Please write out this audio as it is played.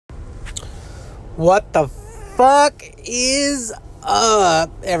What the fuck is up,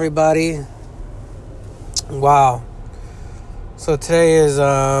 everybody? Wow. So today is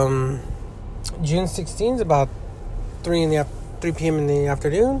June 16th, about 3 p.m. in the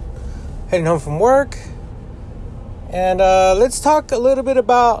afternoon. Heading home from work. And let's talk a little bit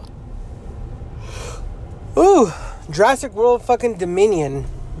about Jurassic World fucking Dominion.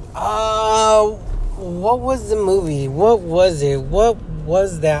 What was the movie? What was it? What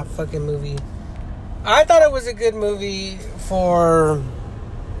was that fucking movie? I thought it was a good movie for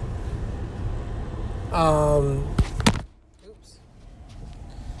I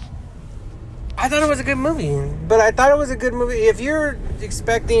thought it was a good movie. But I thought it was a good movie if you're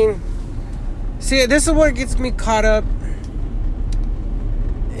expecting. See, this is what gets me caught up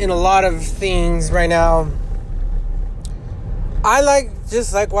in a lot of things right now. I like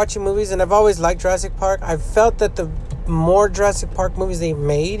watching movies, and I've always liked Jurassic Park. I've felt that the more Jurassic Park movies they've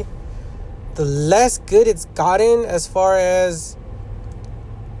made, the less good it's gotten as far as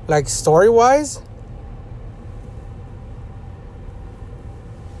like story-wise.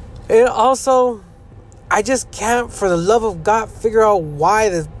 And also, I just can't, for the love of God, figure out why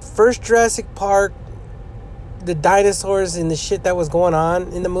the first Jurassic Park, the dinosaurs and the shit that was going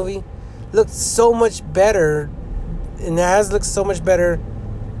on in the movie, looked so much better, and it has looked so much better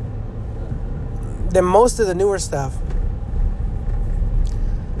than most of the newer stuff.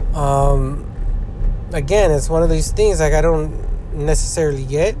 Again, it's one of these things like I don't necessarily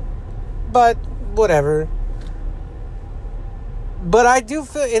get, but whatever. But I do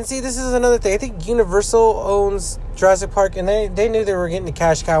feel, and see, this is another thing. I think Universal owns Jurassic Park, and they knew they were getting the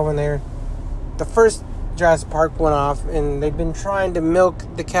cash cow when the first Jurassic Park went off, and they've been trying to milk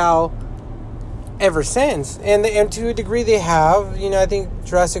the cow ever since. And to a degree they have. You know, I think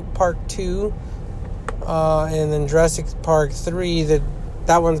Jurassic Park 2 and then Jurassic Park 3,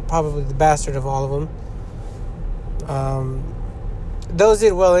 that one's probably the bastard of all of them. Those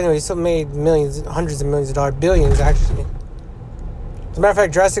did well anyway, still made millions, hundreds of millions of dollars, billions actually. As a matter of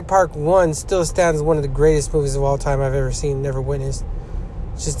fact, Jurassic Park 1 still stands as one of the greatest movies of all time I've ever seen, never witnessed.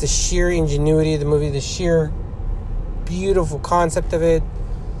 It's just the sheer ingenuity of the movie, the sheer beautiful concept of it.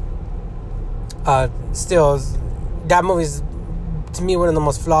 Still, that movie is, to me, one of the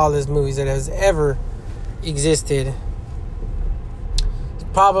most flawless movies that has ever existed.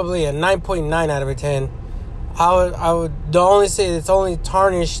 Probably a 9.9 out of a 10. I would only say it's only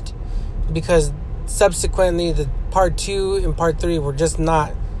tarnished because subsequently the part 2 and part 3 were just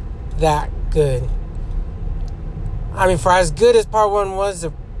not that good. I mean, for as good as part 1 was,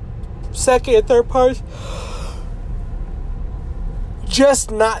 the second and third parts just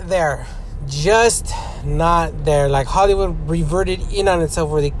not there. Just not there. Like, Hollywood reverted in on itself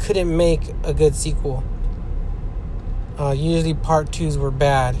where they couldn't make a good sequel. Usually part 2s were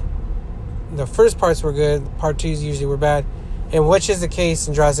bad. The first parts were good. Part 2s usually were bad. And which is the case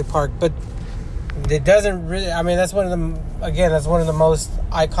in Jurassic Park. But it doesn't really... I mean, that's one of the most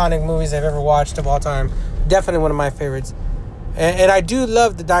iconic movies I've ever watched of all time. Definitely one of my favorites. And I do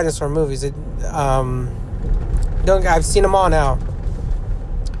love the dinosaur movies. I've seen them all now.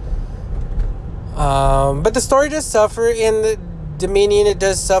 But the story does suffer. In the Dominion, it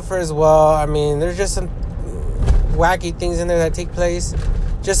does suffer as well. I mean, there's just some wacky things in there that take place.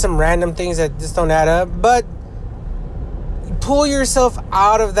 Just some random things that just don't add up. But pull yourself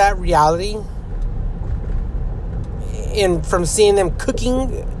out of that reality and from seeing them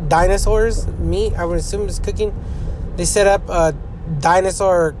cooking dinosaurs, meat, I would assume it's cooking. They set up a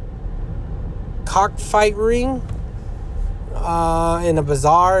dinosaur cockfight ring in a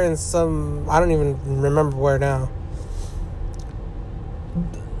bazaar in some, I don't even remember where now.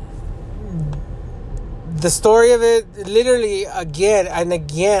 The story of it, literally, again and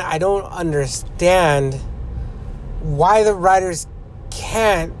again, I don't understand why the writers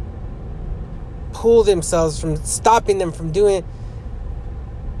can't pull themselves from stopping them from doing it.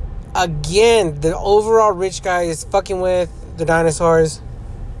 Again, the overall rich guy is fucking with the dinosaurs,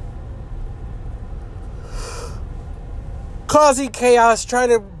 causing chaos, trying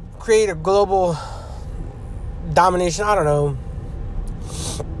to create a global domination. I don't know.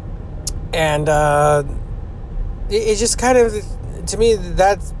 And it's just kind of, to me,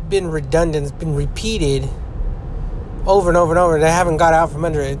 that's been redundant. It's been repeated over and over and over. They haven't got out from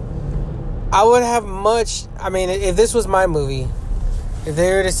under it. I would have much... I mean, if this was my movie, if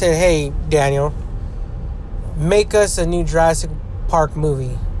they were to say, hey, Daniel, make us a new Jurassic Park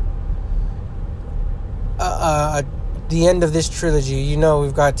movie. The end of this trilogy. You know,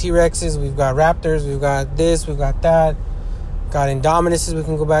 we've got T-Rexes, we've got Raptors, we've got this, we've got that. Got Indominuses we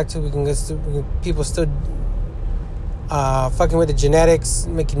can go back to. People still fucking with the genetics,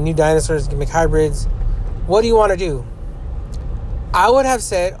 making new dinosaurs, make hybrids. What do you want to do? I would have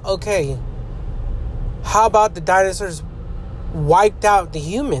said, okay, how about the dinosaurs wiped out the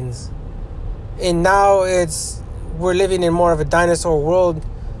humans? And now we're living in more of a dinosaur world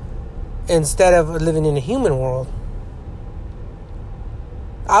instead of living in a human world.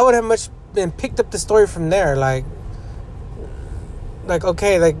 I would have much been picked up the story from there. Like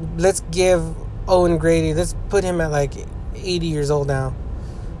okay, like let's give Owen Grady, let's put him at like 80 years old now,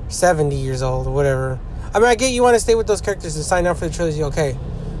 70 years old or whatever. I mean, I get you want to stay with those characters and sign up for the trilogy, okay,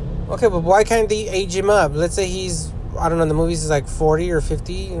 but why can't they age him up? Let's say he's, I don't know, in the movies is like 40 or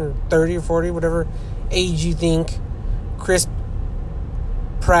 50 or 30 or 40, whatever age you think Chris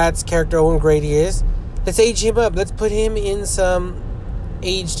Pratt's character Owen Grady is. Let's age him up. Let's put him in some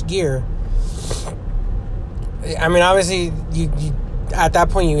aged gear. I mean, obviously, you at that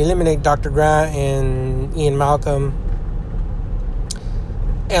point you eliminate Dr. Grant and Ian Malcolm,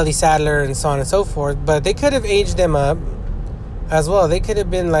 Ellie Sattler, and so on and so forth. But they could have aged them up as well. They could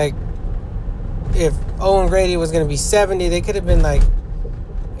have been like, if Owen Grady was going to be 70, they could have been like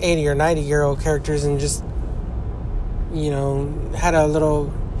 80 or 90-year-old characters and just, had a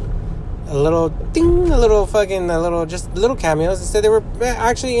little cameos. Instead, they were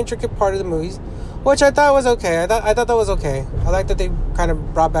actually an intricate part of the movies, which I thought was okay. I thought that was okay. I like that they kind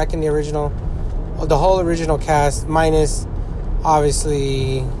of brought back in the whole original cast, minus,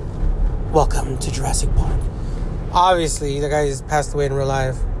 obviously, welcome to Jurassic Park. Obviously, the guy has passed away in real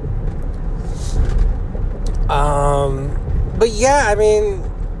life. But yeah, I mean,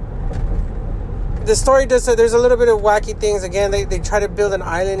 the story does, there's a little bit of wacky things. Again, they try to build an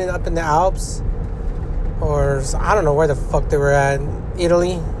island up in the Alps, or I don't know where the fuck they were at,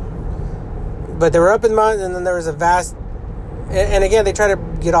 Italy. But they were up in the mountain, and then there was a vast, and again, they try to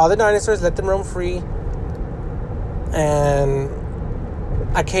get all the dinosaurs, let them roam free, and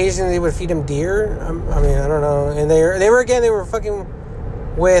occasionally they would feed them deer. I mean, I don't know. And they were fucking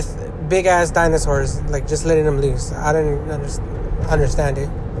with big ass dinosaurs, like just letting them loose. I didn't understand it.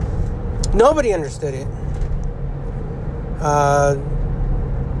 Nobody understood it.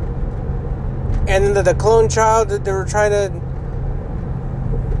 And then the clone child,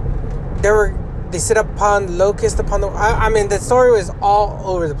 they set upon locust upon the. I mean, the story was all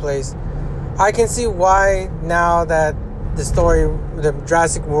over the place. I can see why now that the story, the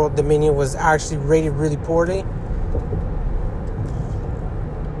Jurassic World Dominion, was actually rated really poorly.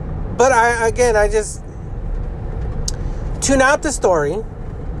 But I just tune out the story.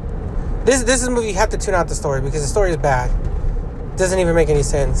 This is a movie you have to tune out the story because the story is bad. It doesn't even make any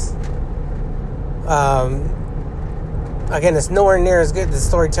sense. Again, it's nowhere near as good as the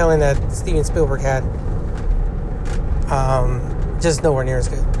storytelling that Steven Spielberg had. Just nowhere near as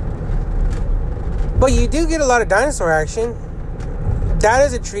good. But you do get a lot of dinosaur action. That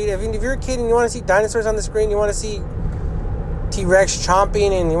is a treat. I mean, if you're a kid and you want to see dinosaurs on the screen, you want to see T-Rex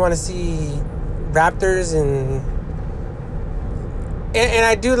chomping, and you want to see raptors, and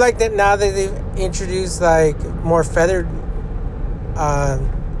I do like that now that they've introduced like more feathered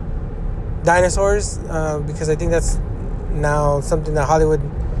dinosaurs, because I think that's now something that Hollywood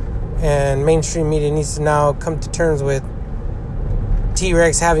and mainstream media needs to now come to terms with.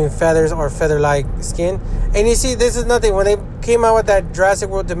 T-Rex having feathers or feather-like skin. And you see, this is nothing. When they came out with that Jurassic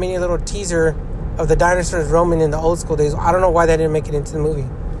World Dominion little teaser of the dinosaurs roaming in the old school days, I don't know why they didn't make it into the movie.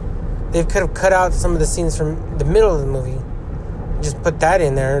 They could have cut out some of the scenes from the middle of the movie. Just put that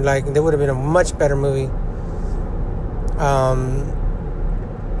in there. Like, they would have been a much better movie.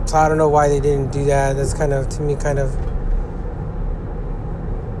 So I don't know why they didn't do that. That's kind of, to me, kind of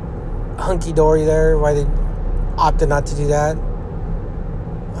hunky-dory there. Why they opted not to do that.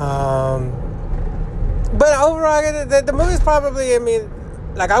 But overall, the movie's probably, I mean,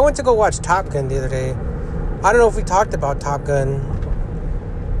 like, I went to go watch Top Gun the other day. I don't know if we talked about Top Gun.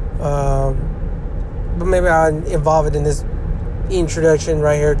 But maybe I'll involve it in this introduction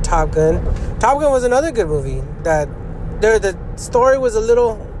right here. Top Gun. Top Gun was another good movie. The story was a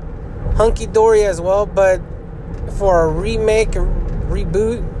little hunky-dory as well, but for a remake, a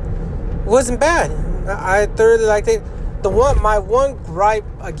reboot, it wasn't bad. I thoroughly liked it. My one gripe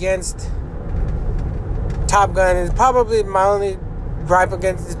against Top Gun is probably my only gripe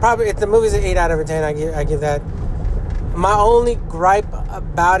against. It's the movie's an 8 out of 10. I give that. My only gripe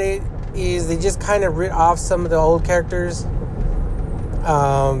about it is they just kind of writ off some of the old characters.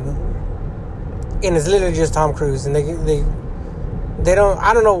 And it's literally just Tom Cruise, and they don't.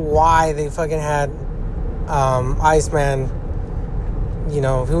 I don't know why they fucking had Iceman. You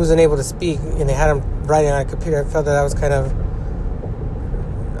know, he wasn't able to speak, and they had him writing on a computer. I felt that was kind of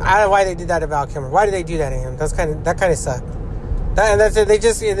I don't know why they did that to Val Kilmer. Why did they do that to him? That kind of sucked. That's it.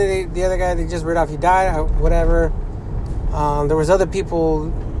 The other guy, they just read off he died, whatever. There was other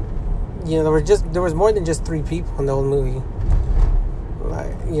people, there was more than just 3 people in the whole movie.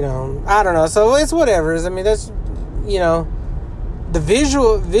 Like, I don't know. So it's whatever. I mean, that's, the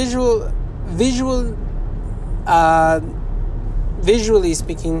visually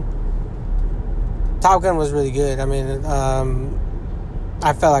speaking, Top Gun was really good. I mean,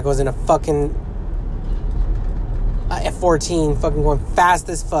 I felt like I was in a fucking F-14, fucking going fast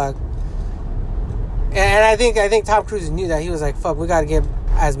as fuck. And I think Tom Cruise knew that. He was like, fuck, we gotta get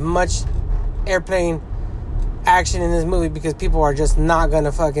as much airplane action in this movie because people are just not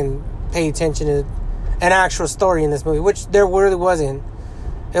gonna fucking pay attention to an actual story in this movie, which there really wasn't.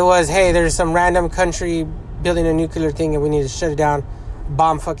 It was, hey, there's some random country building a nuclear thing and we need to shut it down,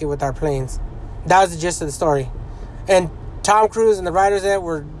 bomb fuck it with our planes. That was the gist of the story. And Tom Cruise and the writers there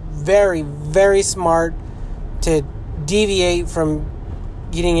were very, very smart to deviate from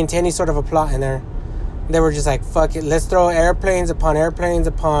getting into any sort of a plot in there. They were just like, fuck it, let's throw airplanes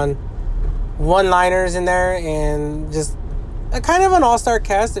upon one-liners in there, and just a kind of an all-star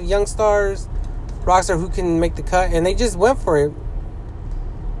cast of young stars, rock star who can make the cut, and they just went for it.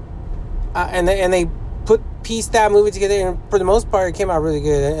 And they pieced that movie together, and for the most part, it came out really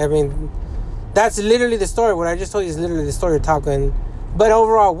good. I mean, that's literally the story. What I just told you is literally the story of Top Gun. But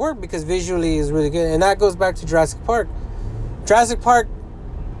overall, it worked because visually is really good, and that goes back to Jurassic Park. Jurassic Park,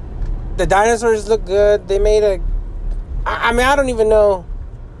 the dinosaurs look good. They made I mean, I don't even know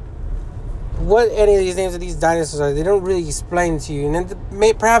what any of these names of these dinosaurs are. They don't really explain to you. And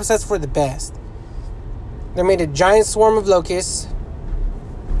then perhaps that's for the best. They made a giant swarm of locusts.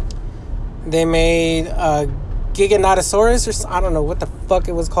 They made a Giganotosaurus, or I don't know what the fuck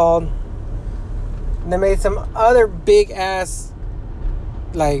it was called. They made some other big ass,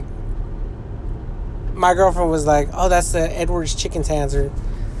 like, my girlfriend was like, oh, that's the Edward's chicken's hands, or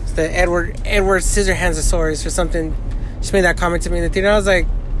it's the Edward Scissorhandsasaurus or something. She made that comment to me in the theater. I was like,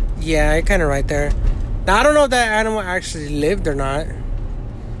 yeah, you're kind of right there. Now, I don't know if that animal actually lived or not,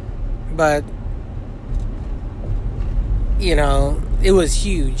 but, it was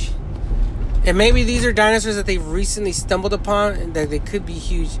huge. And maybe these are dinosaurs that they've recently stumbled upon and that they could be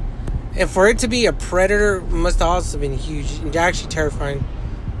huge. And for it to be a predator must have also been huge and actually terrifying.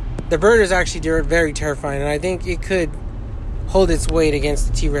 The bird is actually very terrifying, and I think it could hold its weight against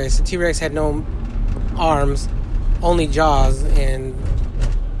the T-Rex. The T-Rex had no arms, only jaws, and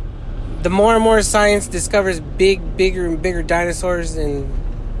the more and more science discovers bigger and bigger dinosaurs and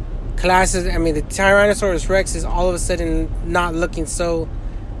classes, I mean, the Tyrannosaurus Rex is all of a sudden not looking so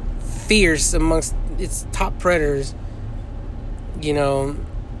fierce amongst its top predators,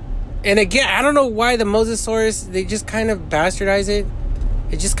 And again, I don't know why the Mosasaurus, they just kind of bastardize it.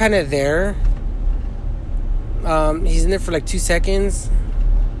 It's just kind of there. He's in there for like 2 seconds.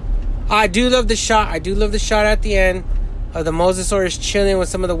 I do love the shot. I do love the shot at the end of the Mosasaurus chilling with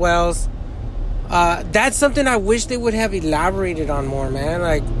some of the whales. That's something I wish they would have elaborated on more, man.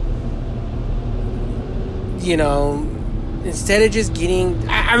 Like, instead of just getting...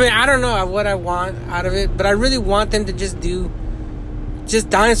 I mean, I don't know what I want out of it, but I really want them to just do... just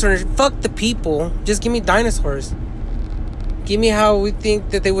dinosaurs. Fuck the people. Just give me dinosaurs. Give me how we think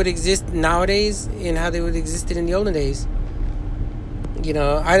that they would exist nowadays and how they would existed in the olden days. I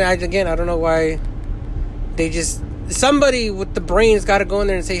don't know why they just... Somebody with the brains got to go in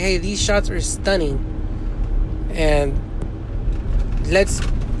there and say, hey, these shots are stunning. And let's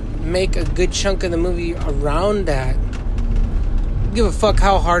make a good chunk of the movie around that. Give a fuck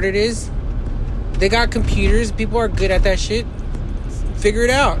how hard it is. They got computers. People are good at that shit. Figure it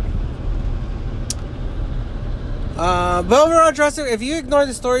out. But overall, if you ignore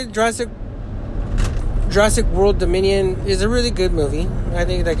the story, Jurassic World Dominion is a really good movie. I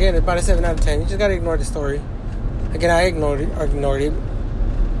think, again, about a 7 out of 10. You just gotta ignore the story. Again, I ignored it.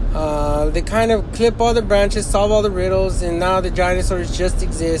 They kind of clip all the branches, solve all the riddles, and now the dinosaurs just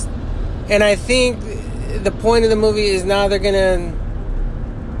exist. And I think the point of the movie is now they're gonna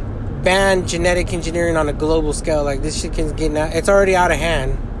ban genetic engineering on a global scale. Like, this shit can get out. It's already out of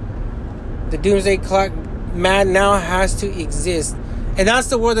hand. The Doomsday Clock man now has to exist, and that's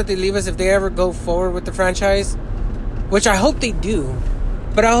the world that they leave us if they ever go forward with the franchise, which I hope they do.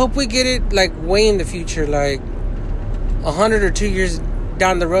 But I hope we get it like way in the future, like 100 or 2 years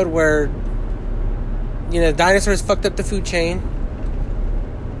down the road, where dinosaurs fucked up the food chain,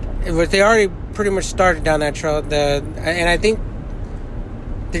 but they already pretty much started down that trail. And I think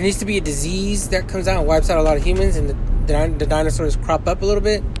there needs to be a disease that comes out and wipes out a lot of humans, and the dinosaurs crop up a little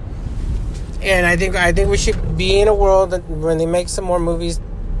bit. And I think we should be in a world that when they make some more movies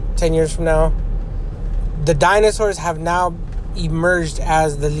 10 years from now, the dinosaurs have now emerged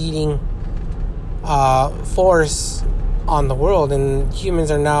as the leading force on the world, and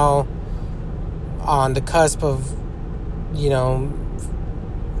humans are now on the cusp of,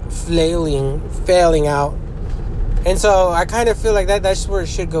 failing out. And so I kind of feel like that's where it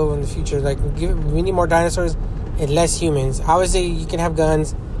should go in the future. Like, we need more dinosaurs and less humans. Obviously, you can have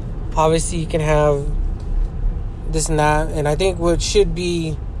guns. Obviously, you can have this and that. And I think what should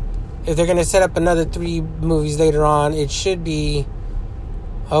be, if they're going to set up another 3 movies later on, it should be,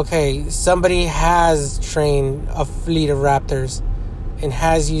 okay, somebody has trained a fleet of raptors and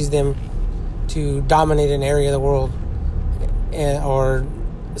has used them to dominate an area of the world. Or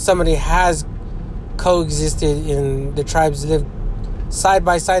somebody has coexisted and the tribes live side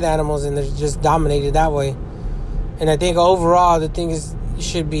by side animals and they're just dominated that way. And I think overall the thing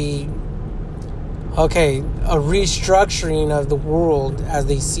should be, okay, a restructuring of the world as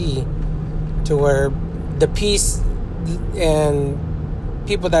they see, to where the peace and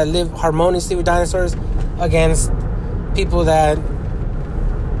people that live harmoniously with dinosaurs against people that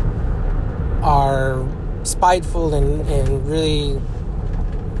are spiteful and really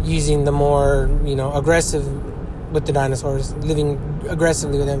using the more, aggressive with the dinosaurs, living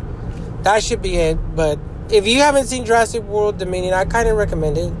aggressively with them. That should be it. But if you haven't seen Jurassic World Dominion, I kind of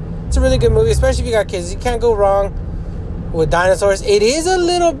recommend it. It's a really good movie, especially if you got kids. You can't go wrong with dinosaurs. It is a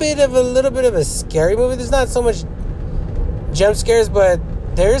little bit of a scary movie. There's not so much jump scares, but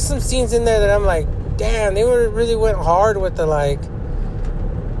there's some scenes in there that I'm like, damn, they really went hard with the,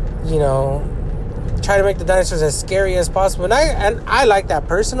 try to make the dinosaurs as scary as possible. And I like that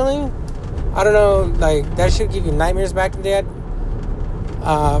personally. I don't know, that should give you nightmares back in the day.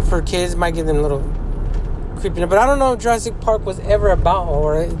 For kids, might give them a little creepy. But I don't know if Jurassic Park was ever about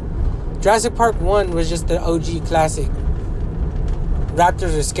horror. Jurassic Park 1 was just the OG classic.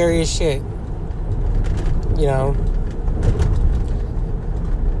 Raptors are scary as shit.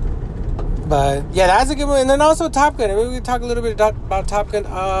 But yeah, that's a good one. And then also Top Gun. Maybe we can talk a little bit about Top Gun.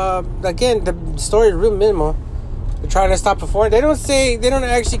 Again, the story is real minimal. They're trying to stop performing. They don't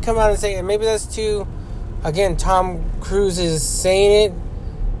actually come out and say it. Maybe that's too, again, Tom Cruise is saying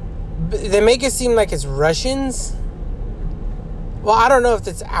it. They make it seem like it's Russians. Well, I don't know if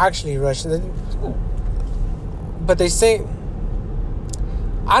it's actually Russian. But they say,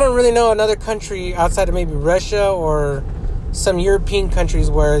 I don't really know another country outside of maybe Russia or some European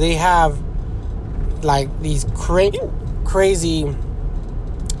countries where they have these crazy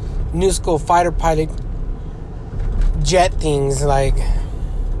new school fighter pilot jet things that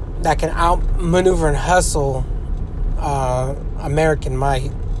can outmaneuver and hustle American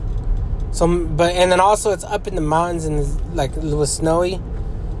might. So, and then also it's up in the mountains and it was snowy.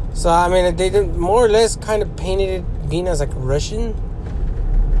 So I mean, they did more or less kind of painted it being as Russian,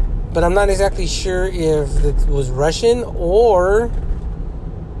 but I'm not exactly sure if it was Russian or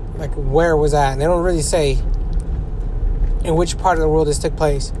where it was at. And they don't really say in which part of the world this took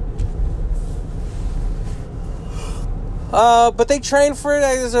place. But they train for it.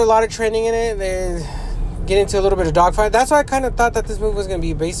 There's a lot of training in it. They get into a little bit of dogfight. That's why I kind of thought that this movie was going to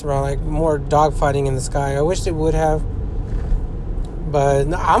be based around more dogfighting in the sky. I wish they would have. But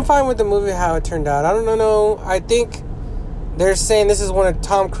no, I'm fine with the movie, how it turned out. I don't know. I think they're saying this is one of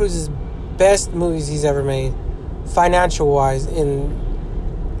Tom Cruise's best movies he's ever made, financial-wise. And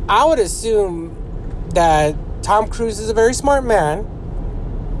I would assume that Tom Cruise is a very smart man.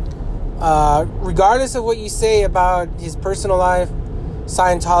 Regardless of what you say about his personal life,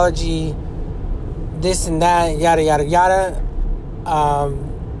 Scientology, this and that, yada, yada, yada.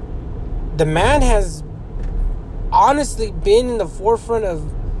 The man has honestly been in the forefront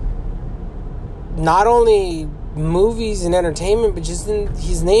of not only movies and entertainment, but just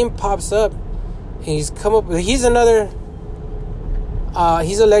his name pops up. He's come up with, he's a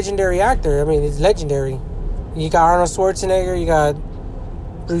legendary actor. I mean, he's legendary. You got Arnold Schwarzenegger, you got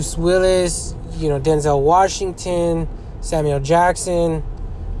Bruce Willis, Denzel Washington, Samuel Jackson.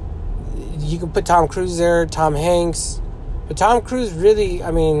 You can put Tom Cruise there, Tom Hanks. But Tom Cruise really,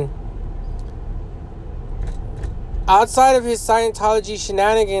 I mean, outside of his Scientology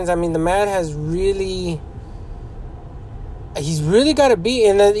shenanigans, I mean, the man has he's really got to beat.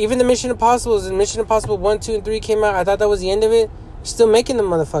 And even the Mission Impossibles, and Mission Impossible 1, 2, and 3 came out. I thought that was the end of it. Still making the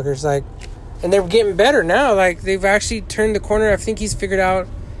motherfuckers, and they're getting better now. They've actually turned the corner. I think he's figured out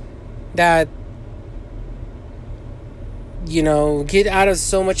that, get out of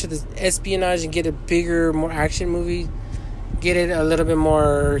so much of the espionage and get a bigger, more action movie. Get it a little bit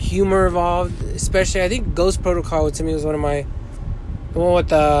more humor involved. Especially, I think Ghost Protocol to me was the one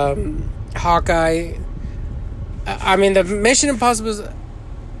with Hawkeye. I mean, the Mission Impossible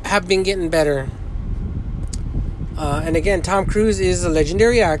have been getting better. And again, Tom Cruise is a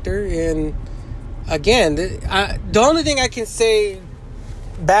legendary actor. And again, the only thing I can say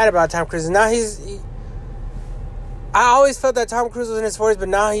bad about Tom Cruise is now I always felt that Tom Cruise was in his 40s, but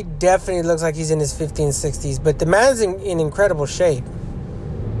now he definitely looks like he's in his 50s and 60s. But the man's in incredible shape.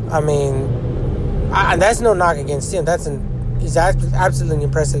 I mean, that's no knock against him. He's absolutely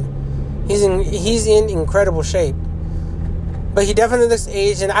impressive. He's in incredible shape. But he definitely looks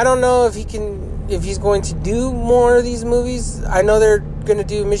aged, and I don't know if he's going to do more of these movies. I know they're going to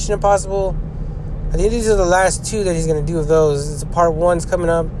do Mission Impossible. I think these are the last two that he's going to do of those. It's part 1's coming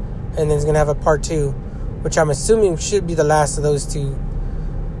up, and then he's going to have a part 2, which I'm assuming should be the last of those two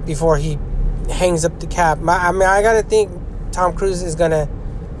before he hangs up the cap. I mean, I got to think Tom Cruise is going to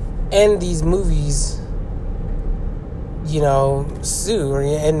end these movies, soon,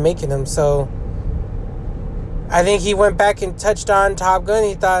 and making them. So I think he went back and touched on Top Gun.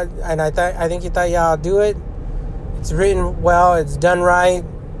 I think he thought, yeah, I'll do it. It's written well. It's done right.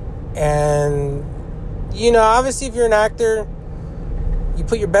 And, obviously if you're an actor, you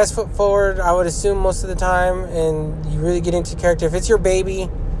put your best foot forward, I would assume, most of the time. And you really get into character. If it's your baby,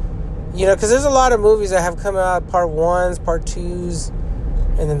 because there's a lot of movies that have come out, part 1s, part 2s,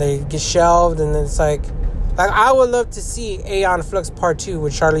 and then they get shelved. And then it's like I would love to see Aeon Flux part 2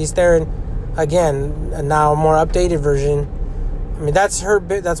 with Charlize Theron. Again, now a more updated version. I mean, that's her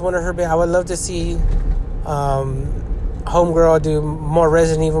bit. That's one of her bit. I would love to see Homegirl do more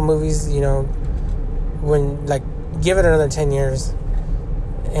Resident Evil movies. When give it another 10 years,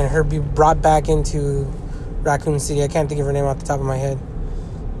 and her be brought back into Raccoon City. I can't think of her name off the top of my head.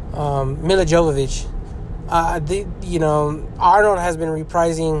 Mila Jovovich. Arnold has been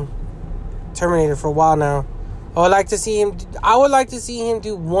reprising Terminator for a while now. I would like to see him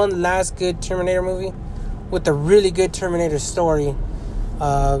do one last good Terminator movie with a really good Terminator story.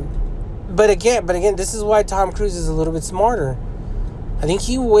 But again, this is why Tom Cruise is a little bit smarter. I think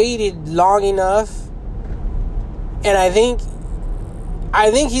he waited long enough, and I think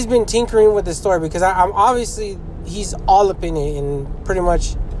he's been tinkering with the story, because I'm obviously he's all up in it and pretty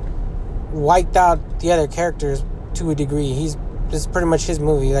much wiped out the other characters to a degree. This is pretty much his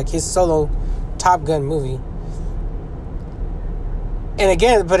movie, like his solo Top Gun movie. And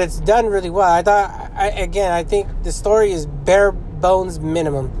again, but it's done really well. I think the story is bare bones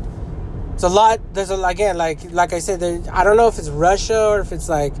minimum. It's a lot. Like I said, I don't know if it's Russia or if it's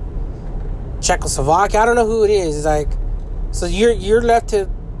like Czechoslovakia. I don't know who it is. It's like, so you're left to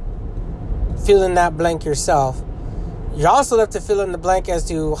fill in that blank yourself. You're also left to fill in the blank as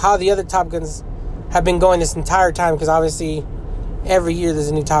to how the other Top Guns have been going this entire time, because obviously every year there's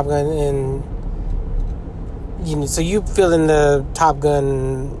a new Top Gun, and so you fill in the Top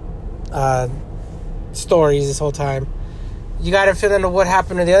Gun stories this whole time. You got to fill in what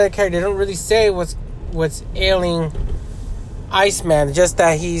happened to the other character. They don't really say what's ailing Iceman, just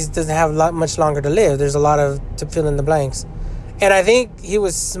that he doesn't have much longer to live. There's a lot to fill in the blanks, and I think he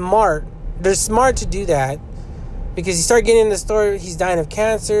was smart. They're smart to do that, because you start getting in the story. He's dying of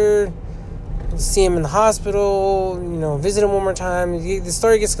cancer. You see him in the hospital. Visit him one more time. The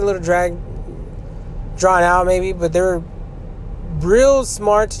story gets a little drawn out maybe, but they're real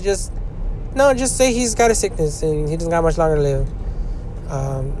smart to just say he's got a sickness and he doesn't got much longer to live.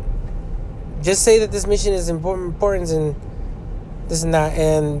 Just say that this mission is important and this and that,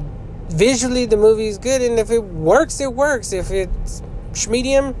 and visually the movie is good, and if it works, it works. If it's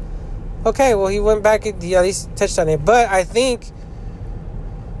medium, okay, well, he went back and he at least touched on it. But I think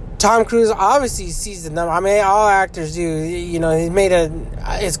Tom Cruise obviously sees the number. I mean, all actors do.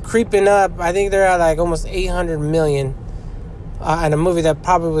 It's creeping up. I think they're at like almost $800 million. And a movie that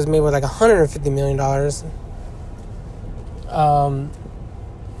probably was made with like $150 million. And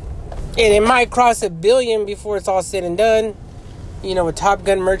it might cross $1 billion before it's all said and done. With Top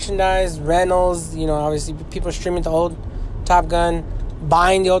Gun merchandise, rentals, obviously people streaming the old Top Gun,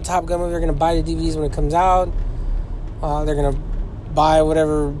 buying the old Top Gun movie. They're going to buy the DVDs when it comes out. They're going to buy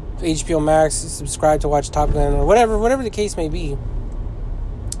whatever HBO Max, subscribe to watch Top Gun, or whatever the case may be.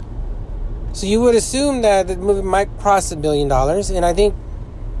 So you would assume that the movie might cross $1 billion, and I think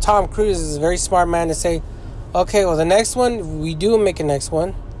Tom Cruise is a very smart man to say, okay, well, the next one, we do make a next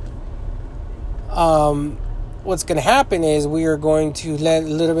one. What's going to happen is we are going to let a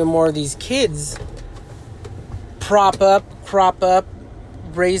little bit more of these kids crop up,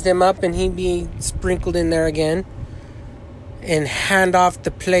 raise them up, and he'd be sprinkled in there again and hand off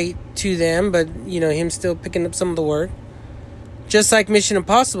the plate to them, but, him still picking up some of the work. Just like Mission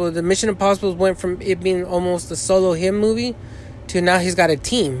Impossible. The Mission Impossible went from it being almost a solo him movie to now he's got a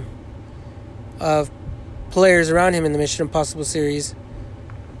team of players around him in the Mission Impossible series.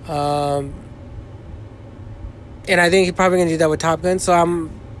 And I think he's probably going to do that with Top Gun. So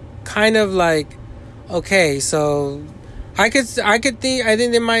I'm kind of like, okay, so I think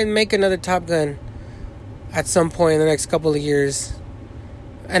they might make another Top Gun at some point in the next couple of years.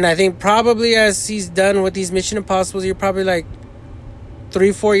 And I think probably as he's done with these Mission Impossibles, you're probably like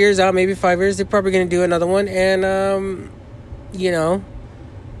 3-4 years out, maybe 5 years, they're probably going to do another one. And,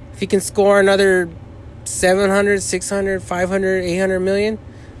 if he can score another 700, 600, 500, 800 million,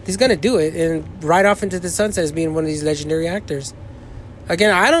 he's going to do it and ride off into the sunset as being one of these legendary actors.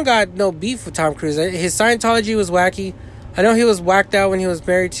 Again, I don't got no beef with Tom Cruise. His Scientology was wacky. I know he was whacked out when he was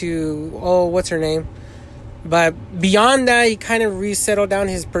married to, what's her name? But beyond that, he kind of resettled down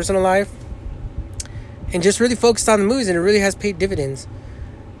his personal life and just really focused on the movies, and it really has paid dividends.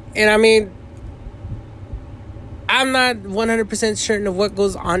 And I mean, I'm not 100% certain of what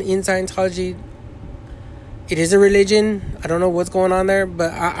goes on in Scientology. It is a religion. I don't know what's going on there,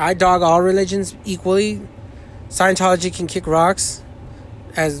 but I dog all religions equally. Scientology can kick rocks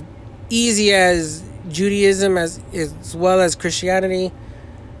as easy as Judaism, as well as Christianity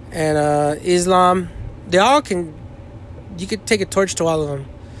and Islam. They all can. You could take a torch to all of them.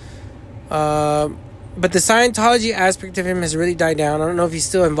 But the Scientology aspect of him has really died down. I don't know if he's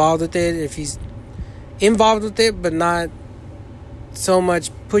still involved with it, if he's involved with it, but not so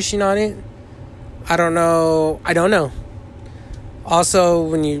much pushing on it. I don't know. Also,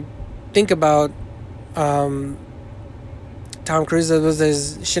 when you think about Tom Cruise, it was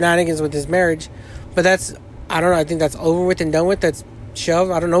his shenanigans with his marriage, but I don't know. I think that's over with and done with. That's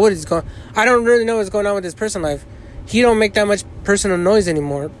shelved. I don't really know what's going on with his personal life. He don't make that much personal noise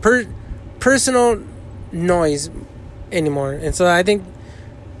anymore. And so I think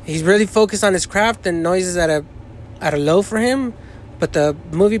he's really focused on his craft, and noise is at a low for him, but the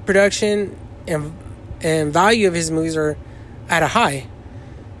movie production and value of his movies are at a high.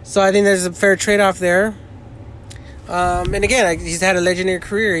 So I think there's a fair trade-off there. And again, he's had a legendary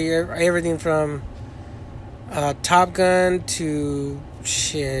career. Everything from Top Gun to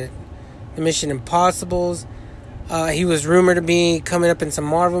the Mission Impossibles. He was rumored to be coming up in some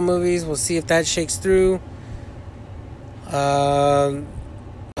Marvel movies. We'll see if that shakes through.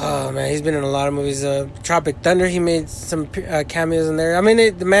 Oh man, he's been in a lot of movies. Tropic Thunder, he made some cameos in there. I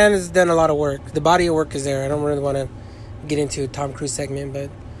mean, the man has done a lot of work. The body of work is there. I don't really want to get into a Tom Cruise segment, but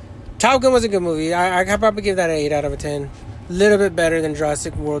Top Gun was a good movie. I could probably give that an 8 out of 10. A little bit better than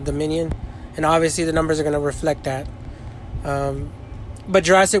Jurassic World Dominion, and obviously the numbers are going to reflect that. But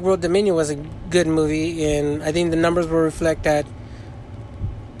Jurassic World Dominion was a good movie, and I think the numbers will reflect that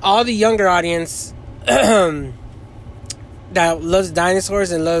all the younger audience that loves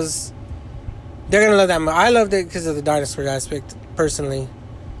dinosaurs and they're going to love that movie. I loved it because of the dinosaur aspect, personally.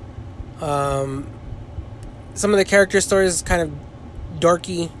 Some of the character stories kind of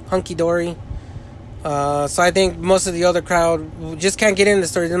dorky, hunky-dory. So I think most of the older crowd just can't get into the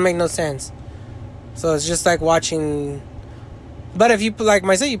story. It doesn't make no sense. So it's just like watching. But if you, like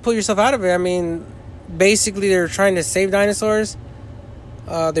myself, you pull yourself out of it. I mean, basically they're trying to save dinosaurs.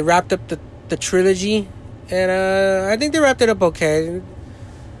 They wrapped up the trilogy, and I think they wrapped it up okay.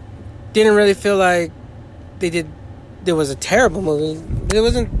 Didn't really feel like there was a terrible movie. It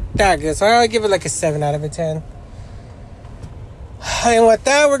wasn't that good, so I'll give it like a 7 out of a 10. And with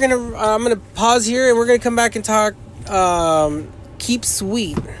that, I'm gonna pause here, and we're gonna come back and talk Keep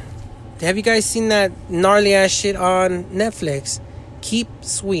Sweet. Have you guys seen that gnarly ass shit on Netflix? Keep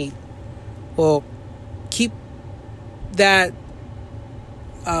Sweet. Well, keep that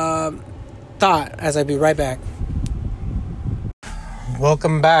thought as I be right back.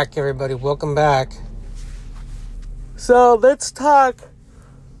 Welcome back, everybody. Welcome back. So let's talk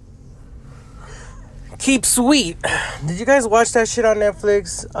Keep Sweet. Did you guys watch that shit on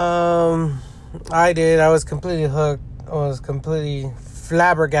Netflix? I did. I was completely hooked. I was completely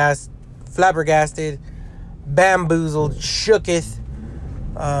flabbergasted, bamboozled, shooketh.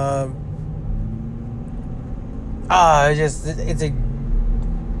 It's a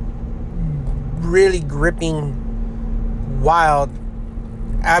really gripping, wild,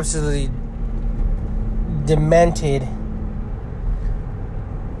 absolutely demented,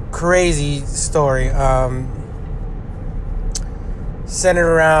 crazy story. Centered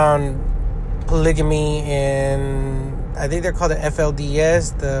around polygamy, and I think they're called the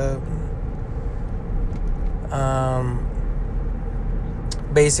FLDS.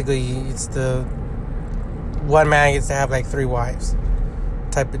 Basically, it's the one man gets to have like 3 wives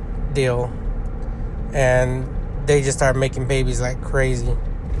type of deal, and they just start making babies like crazy.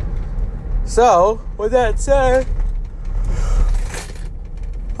 So, with that said,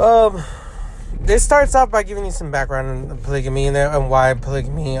 this starts off by giving you some background on polygamy and why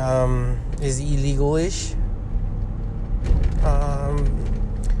polygamy is illegal-ish.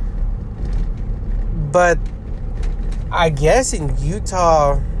 But I guess in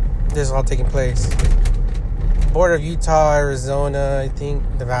Utah, this is all taking place. Border of Utah, Arizona, I think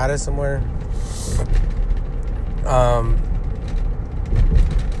Nevada somewhere.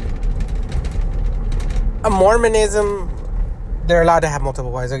 A Mormonism, they're allowed to have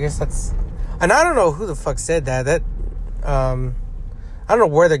multiple wives. I guess that's, and I don't know who the fuck said that. I don't know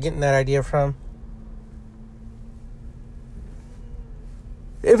where they're getting that idea from.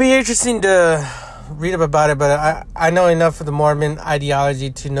 It'd be interesting to read up about it, but I know enough of the Mormon ideology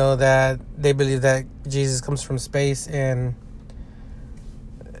to know that they believe that Jesus comes from space, and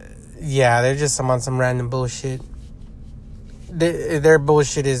yeah, they're just on some random bullshit. Their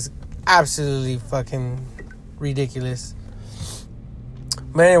bullshit is absolutely fucking ridiculous.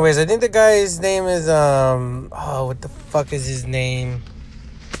 But anyways, I think the guy's name is what the fuck is his name?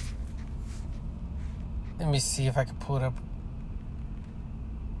 Let me see if I can pull it up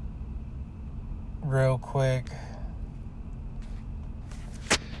real quick.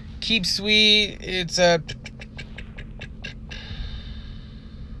 Keep Sweet. It's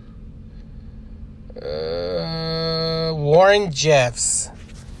Warren Jeffs.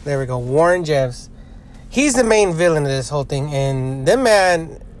 There we go, Warren Jeffs. He's the main villain of this whole thing, and that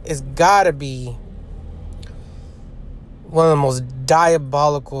man is gotta be one of the most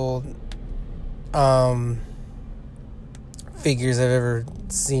diabolical figures I've ever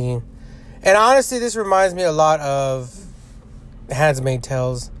seen. And honestly, this reminds me a lot of Handmaid's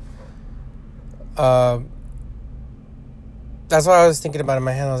Tales. That's what I was thinking about in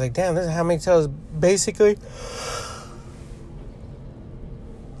my head. I was like, damn, this is Handmaid's Tales basically.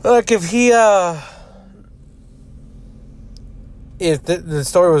 Like if the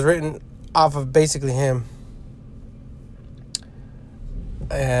story was written off of basically him.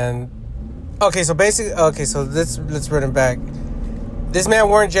 And so let's run it back. This man,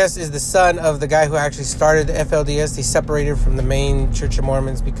 Warren Jeffs, is the son of the guy who actually started the FLDS. They separated from the main Church of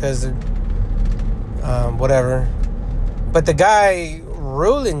Mormons because of whatever. But the guy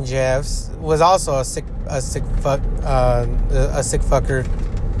ruling Jeffs was also a sick fucker.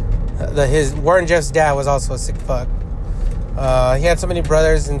 Warren Jeffs' dad was also a sick fuck. He had so many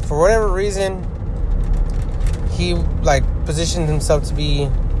brothers, and for whatever reason, he positioned himself to be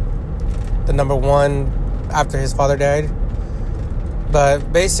the number one after his father died.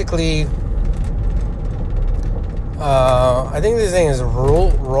 But basically, I think his name is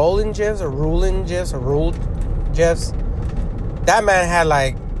Roland Jeffs. That man had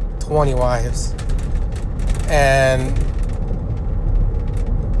 20 wives, and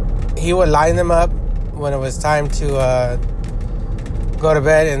he would line them up when it was time to go to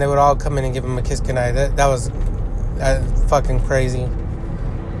bed, and they would all come in and give him a kiss goodnight. That was fucking crazy.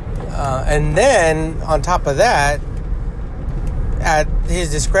 And then on top of that, at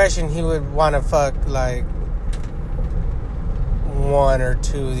his discretion, he would want to fuck one or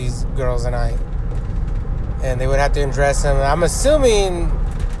two of these girls a night, and they would have to undress him. I'm assuming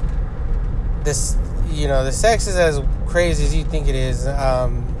this, the sex is as crazy as you think it is. The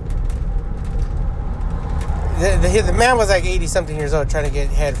man was 80 something years old trying to get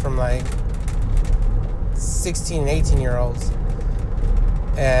head from 16 and 18 year olds,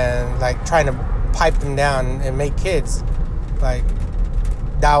 and trying to pipe them down and make kids.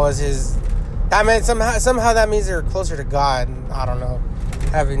 That was his. That meant somehow that means they're closer to God. I don't know.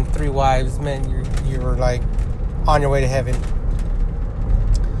 Having 3 wives meant you were on your way to heaven.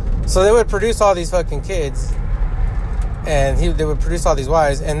 So they would produce all these fucking kids, and they would produce all these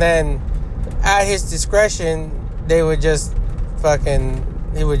wives, and then at his discretion, he would just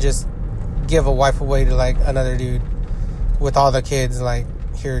give a wife away to another dude with all the kids.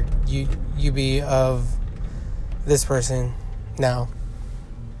 Here, you be of this person now.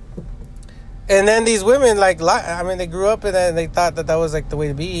 And then these women they grew up in that, and they thought that was the way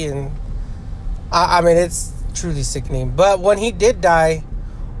to be. And I mean, it's truly sickening. But when he did die,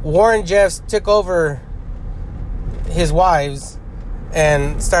 Warren Jeffs took over his wives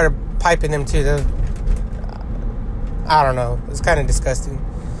and started piping them to I don't know. It's kind of disgusting.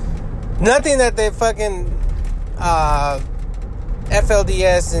 Nothing that they fucking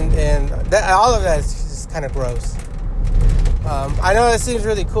FLDS and that, all of that is just kind of gross. I know it seems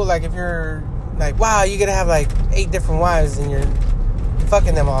really cool. If you're wow, you gotta have 8 different wives and you're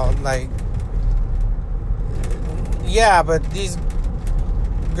fucking them all. Yeah, but these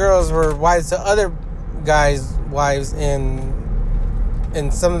girls were wives to other guys' wives, and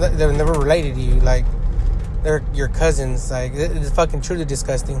some of them, they're never related to you. They're your cousins. It's fucking truly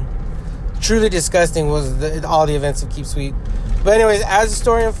disgusting. truly disgusting was all the events of Keep Sweet. But anyways, as the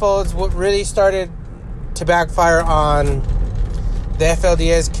story unfolds, what really started to backfire on the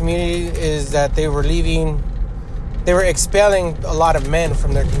FLDS community is that they were expelling a lot of men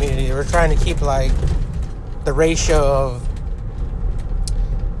from their community. They were trying to keep like the ratio of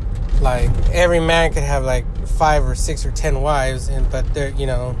like every man could have like 5 or 6 or 10 wives, but they're, you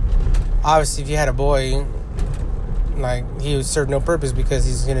know, obviously if you had a boy, like, he would serve no purpose because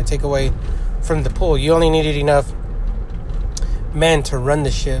he's going to take away from the pool. You only needed enough men to run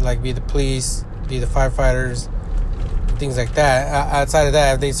the shit, like be the police, be the firefighters, things like that. Outside of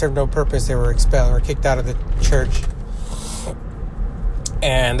that, if they served no purpose, they were expelled or kicked out of the church.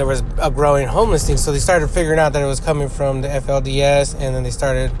 And there was a growing homeless thing, so they started figuring out that it was coming from the FLDS, and then they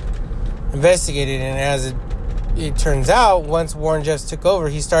started investigating. And as it turns out, once Warren Jeffs took over,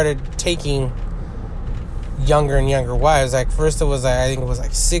 he started taking younger and younger wives. Like, first it was like, I think it was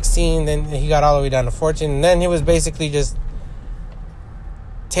like 16, then he got all the way down to 14, and then he was basically just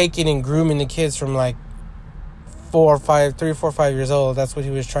taking and grooming the kids from like 3, 4, 5 years old. That's what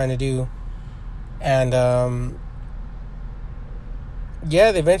he was trying to do. And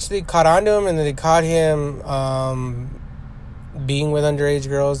yeah, they eventually caught on to him, and then they caught him being with underage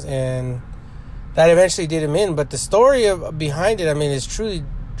girls, and that eventually did him in. But the story behind it, I mean, is truly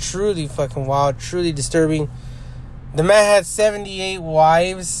fucking wild, truly disturbing. The man had 78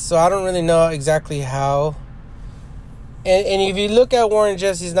 wives, so I don't really know exactly how. And if you look at Warren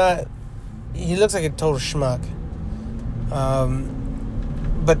Jeffs, he looks like a total schmuck.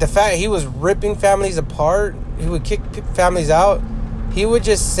 But the fact he was ripping families apart, he would kick families out. He would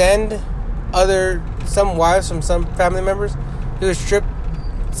just send some wives from some family members. He would strip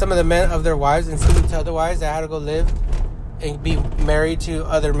some of the men of their wives and send them to other wives that had to go live and be married to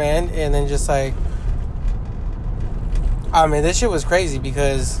other men. And then just like, I mean, this shit was crazy,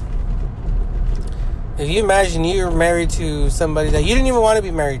 because if you imagine you're married to somebody that you didn't even want to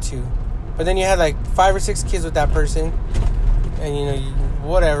be married to, but then you had like 5 or 6 kids with that person, and you know,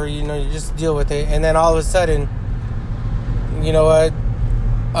 whatever, you know, you just deal with it. And then all of a sudden, you know what,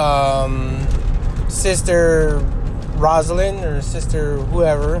 Sister Rosalind or Sister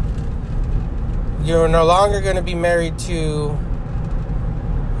whoever, you're no longer going to be married to,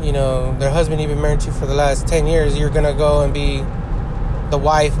 you know, their husband you've been married to for the last 10 years. You're going to go and be the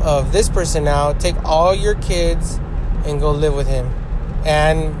wife of this person now. Take all your kids and go live with him.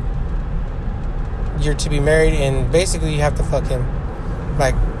 And you're to be married, and basically you have to fuck him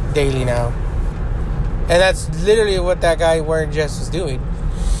like daily now. And that's literally what that guy Warren Jeffs was doing.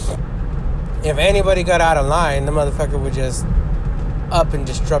 If anybody got out of line, the motherfucker would just up and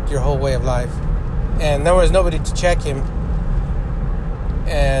disrupt your whole way of life. And there was nobody to check him.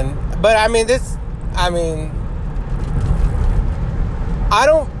 But I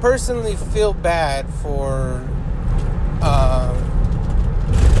don't personally feel bad for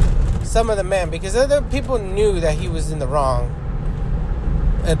some of the men, because other people knew that he was in the wrong,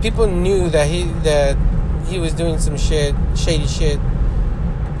 and people knew that he was doing some shady shit,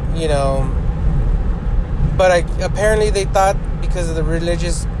 you know. But apparently they thought, because of the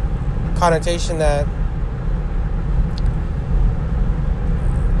religious connotation, that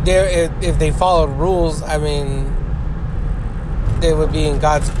if they followed rules, I mean, they would be in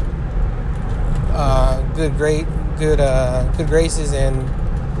God's good graces, and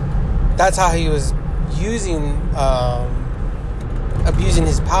that's how he was abusing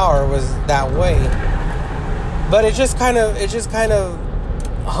his power, was that way. But it's just kind of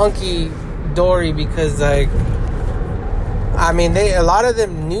hunky dory, because like, I mean, a lot of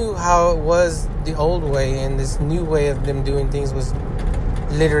them knew how it was the old way, and this new way of them doing things was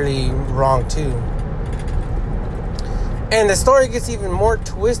literally wrong too. And the story gets even more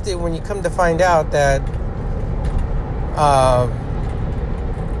twisted when you come to find out that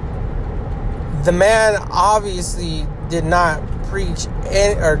the man obviously did not preach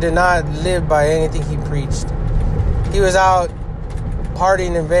or did not live by anything he preached. He was out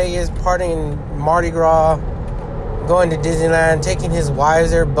partying in Vegas, partying in Mardi Gras, going to Disneyland, taking his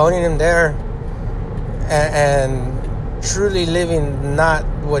wives there, boning them there, and truly living not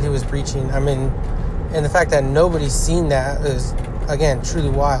what he was preaching. I mean, and the fact that nobody's seen that is, again, truly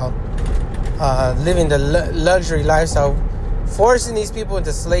wild. Living the luxury lifestyle, forcing these people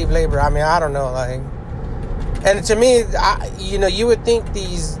into slave labor. I mean, I don't know, like, and to me, you would think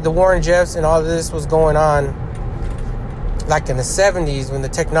the Warren Jeffs and all of this was going on like in the 70s when the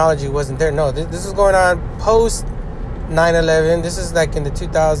technology wasn't there. No, this was going on post 9/11. This is like in the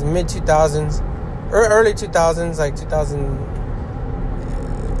mid 2000s, or early 2000s, like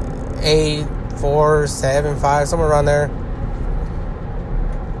 2008, 4, 7, 5, somewhere around there.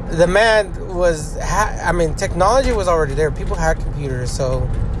 the man was, technology was already there. People had computers,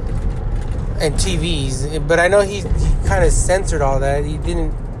 and TVs, but I know he kind of censored all that. He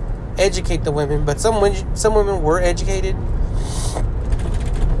didn't educate the women, but some women were educated,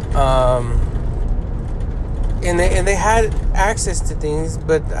 and they had access to things.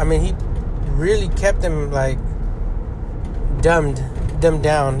 But he really kept them like dumbed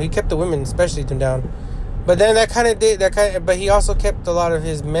down. He kept the women especially dumbed down. But then but he also kept a lot of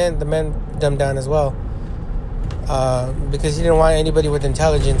the men dumbed down as well, because he didn't want anybody with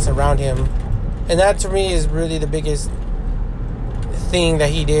intelligence around him. And that, to me, is really the biggest thing that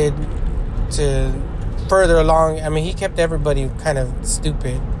he did to further along. He kept everybody kind of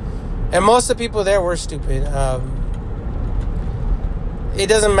stupid. And most of the people there were stupid. It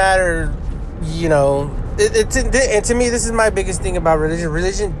doesn't matter, and to me, this is my biggest thing about religion.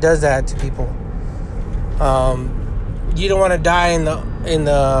 Religion does that to people. You don't want to die in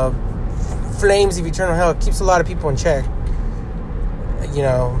the flames of eternal hell. It keeps a lot of people in check.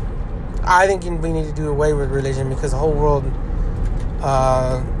 I think we need to do away with religion, because the whole world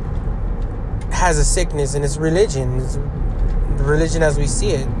has a sickness, and it's religion. It's religion as we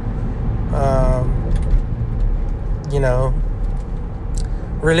see it.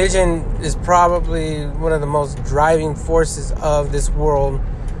 Religion is probably one of the most driving forces of this world,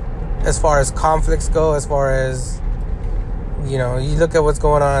 as far as conflicts go, as far as, you look at what's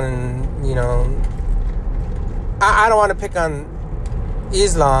going on, and, I don't want to pick on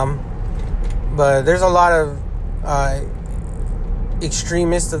Islam, but there's a lot of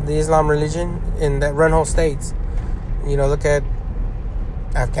extremists of the Islam religion that run whole states. Look at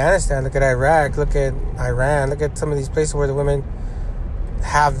Afghanistan, look at Iraq, look at Iran, look at some of these places where the women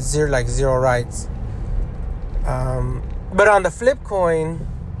have zero rights. But on the flip coin,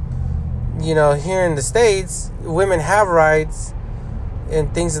 here in the States, women have rights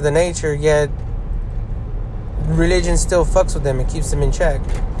and things of the nature, yet religion still fucks with them and keeps them in check.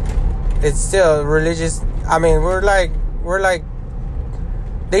 It's still religious. We're like,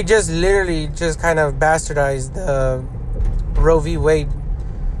 they just literally just kind of bastardized the Roe v. Wade,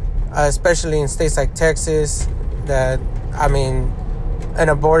 especially in states like Texas, that, an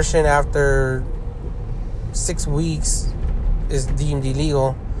abortion after 6 weeks is deemed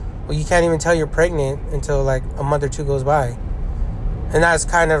illegal. Well, you can't even tell you're pregnant until like a month or two goes by. And that's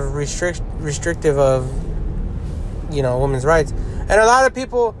kind of restrictive of, women's rights. And a lot of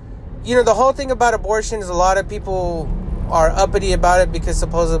people, the whole thing about abortion is a lot of people are uppity about it, because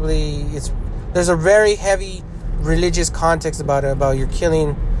supposedly there's a very heavy religious context about it, about you're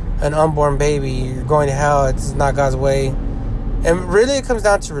killing an unborn baby, you're going to hell, it's not God's way. And really it comes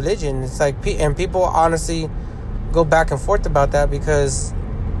down to religion. It's like, and people honestly go back and forth about that, because,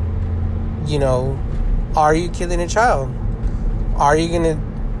 are you killing a child? Are you going to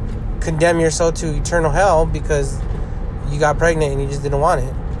condemn yourself to eternal hell because you got pregnant and you just didn't want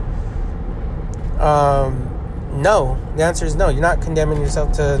it? No. The answer is no. You're not condemning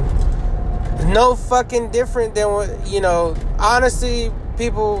yourself to no fucking different than what, honestly,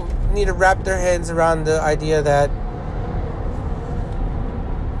 people need to wrap their heads around the idea that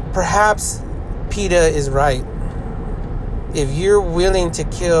perhaps PETA is right. If you're willing to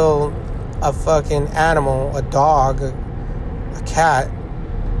kill a fucking animal, a dog, a cat,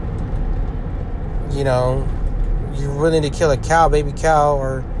 you're willing to kill a cow, baby cow,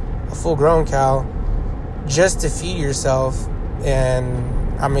 or a full-grown cow just to feed yourself, and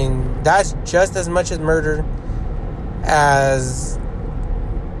that's just as much as murder as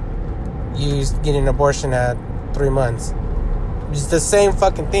you getting an abortion at 3 months. It's the same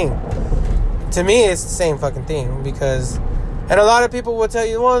fucking thing. To me, it's the same fucking thing, because, and a lot of people will tell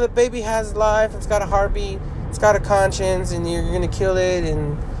you, well, the baby has life, it's got a heartbeat, it's got a conscience, and you're gonna kill it,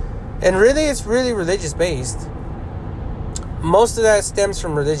 and really, it's really religious based. Most of that stems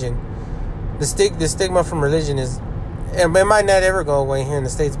from religion. The stigma from religion is, and it might not ever go away here in the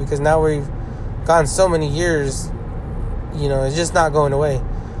States, because now we've gone so many years, it's just not going away.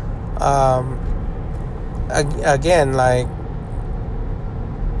 Again, like,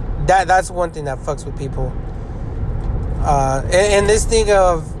 that's one thing that fucks with people. And this thing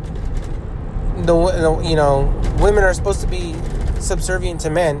of women are supposed to be subservient to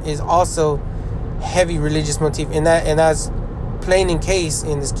men is also heavy religious motif, and that's plain in case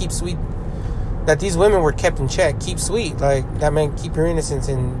in this Keep Sweet, that these women were kept in check. Keep sweet, like that meant keep your innocence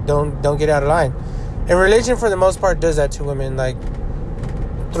and don't get out of line. And religion, for the most part, does that to women, like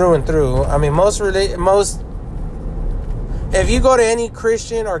through and through. Most. If you go to any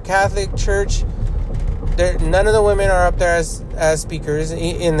Christian or Catholic church, none of the women are up there as speakers.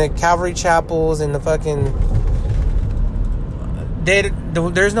 In the Calvary chapels, in the fucking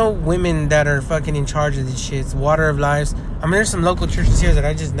there's no women that are fucking in charge of this shit. It's Water of Lives. I mean, there's some local churches here that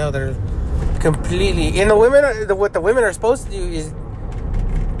I just know that are completely... And what the women are supposed to do is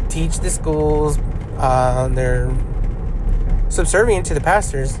teach the schools. They're subservient to the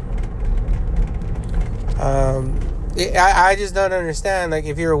pastors. I just don't understand. Like,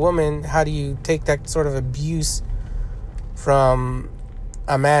 if you're a woman, how do you take that sort of abuse from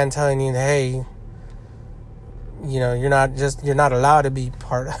a man telling you, hey, you know, you're not allowed to be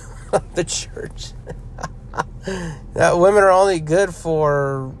part of the church. That women are only good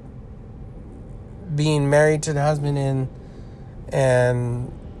for being married to the husband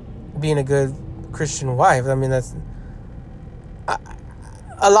and being a good Christian wife. I mean, that's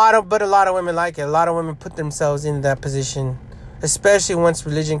a lot of women like it. A lot of women put themselves in that position, especially once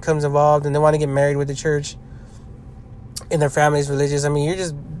religion comes involved and they want to get married with the church and their family's religious. I mean, you're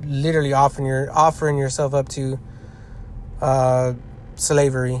just literally offering yourself up to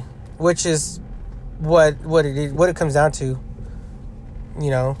slavery, which is what it comes down to,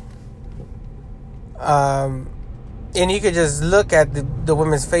 you know. And you could just look at the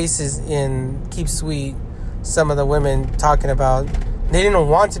women's faces in Keep Sweet. Some of the women talking about they didn't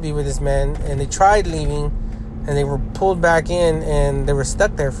want to be with this man, and they tried leaving, and they were pulled back in, and they were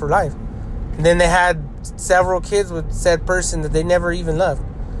stuck there for life. And then they had several kids with said person that they never even loved,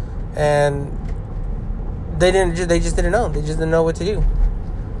 and they just didn't know. They just didn't know what to do.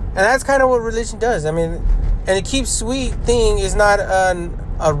 And that's kind of what religion does. I mean, and the Keep Sweet thing is not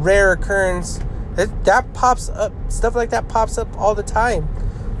a rare occurrence. That pops up. Stuff like that pops up all the time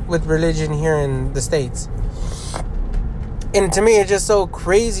with religion here in the States. And to me, it's just so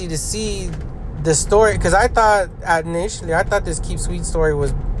crazy to see the story. Because I thought this Keep Sweet story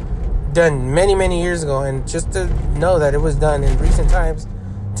was done many, many years ago. And just to know that it was done in recent times,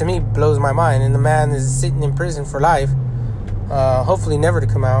 to me, blows my mind. And the man is sitting in prison for life. Hopefully never to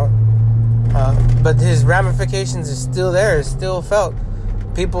come out. But his ramifications are still there. It's still felt.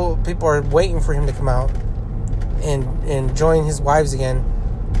 People are waiting for him to come out and join his wives again,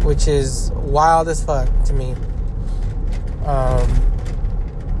 which is wild as fuck to me.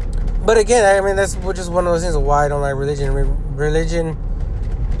 But again, I mean, that's just one of those things of why I don't like religion. Religion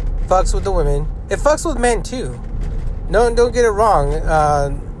fucks with the women. It fucks with men too. No, don't get it wrong.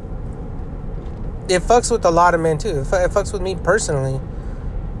 It fucks with a lot of men too. It fucks with me personally.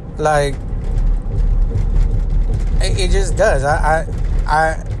 Like, it just does.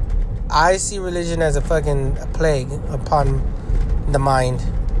 I see religion as a fucking plague upon the mind.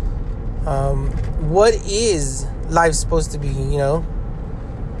 What is life supposed to be, you know?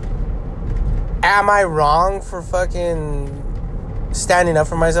 Am I wrong for fucking standing up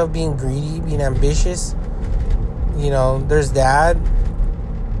for myself, being greedy, being ambitious? You know, there's that.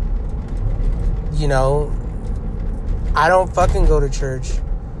 You know, I don't fucking go to church.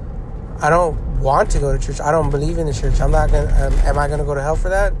 I don't want to go to church. I don't believe in the church. I'm not gonna. Am I gonna go to hell for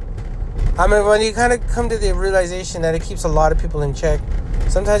that? I mean, when you kind of come to the realization that it keeps a lot of people in check,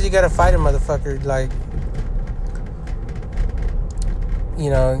 sometimes you gotta fight a motherfucker. Like, you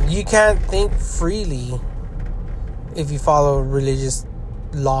know, you can't think freely if you follow religious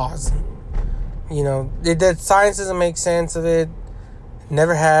laws. You know, that science doesn't make sense of it.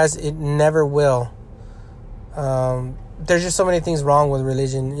 Never has. It never will. There's just so many things wrong with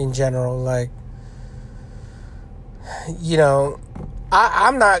religion in general. Like, you know,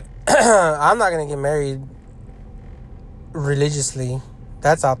 I'm not I'm not gonna get married religiously.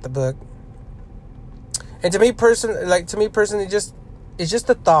 That's out the book. And to me personally, it's just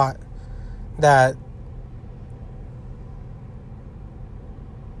a thought that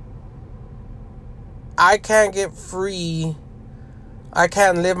I can't get free. I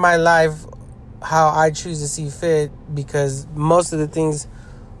can't live my life how I choose to see fit because most of the things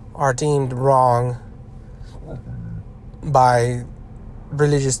are deemed wrong by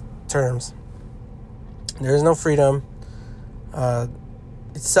religious terms. There is no freedom.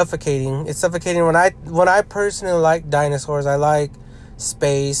 It's suffocating. It's suffocating. When I personally like dinosaurs, I like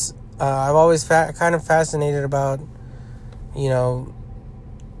space. I've always kind of fascinated about, you know,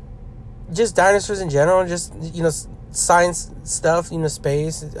 just dinosaurs in general. Just, you know, science stuff. You know,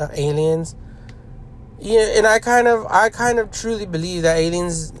 space, aliens. Yeah, and I kind of truly believe that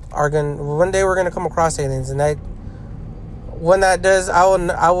aliens are one day we're gonna come across aliens, and when that does,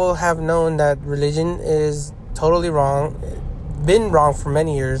 I will have known that religion is totally wrong, been wrong for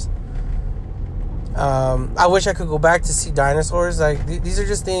many years. I wish I could go back to see dinosaurs. Like, these are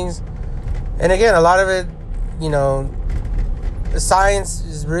just things, and again, a lot of it, you know,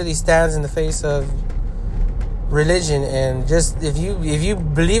 science really stands in the face of religion, and just if you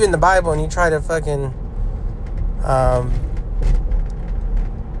believe in the Bible and you try to fucking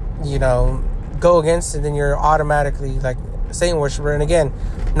you know, go against, and then you're automatically like a Satan worshiper. And again,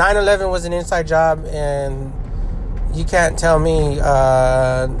 9/11 was an inside job, and you can't tell me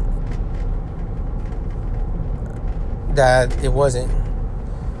that it wasn't.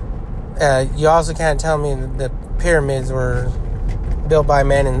 You also can't tell me that the pyramids were built by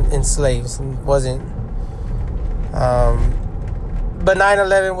men and slaves, and wasn't. But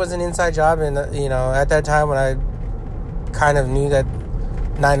 9/11 was an inside job, and you know, at that time when I kind of knew that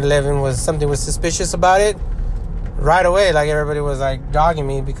 9/11 was something was suspicious about it, right away, like everybody was like dogging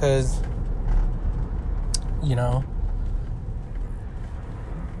me because, you know,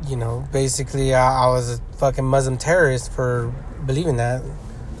 basically I was a fucking Muslim terrorist for believing that.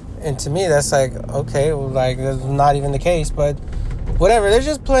 And to me, that's like, okay, well, like, that's not even the case, but whatever. There's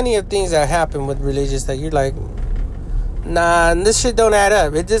just plenty of things that happen with religious that you're like, nah, this shit don't add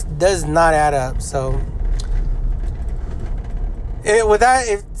up. It just does not add up. So, with that,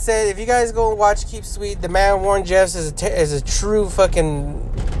 if you guys go and watch Keep Sweet, the man Warren Jeffs is a true fucking,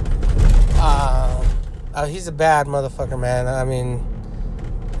 he's a bad motherfucker, man. I mean,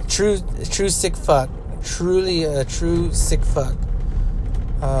 true sick fuck. Truly a true sick fuck.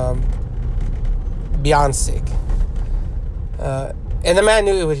 Beyond sick. And the man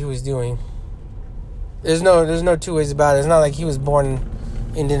knew what he was doing. There's no two ways about it. It's not like he was born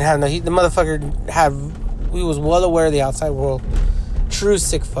and didn't have no. The motherfucker he was well aware of the outside world. True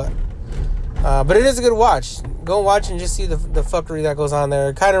sick fuck. But it is a good watch. Go and watch and just see the fuckery that goes on there.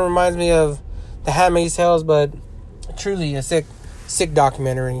 It kind of reminds me of The Handmaid's Tale, but truly a sick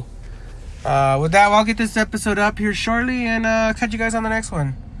documentary. With that, I'll get this episode up here shortly, and catch you guys on the next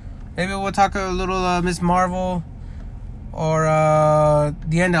one. Maybe we'll talk a little Miss Marvel or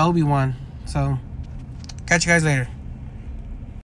the end of Obi-Wan. So, catch you guys later.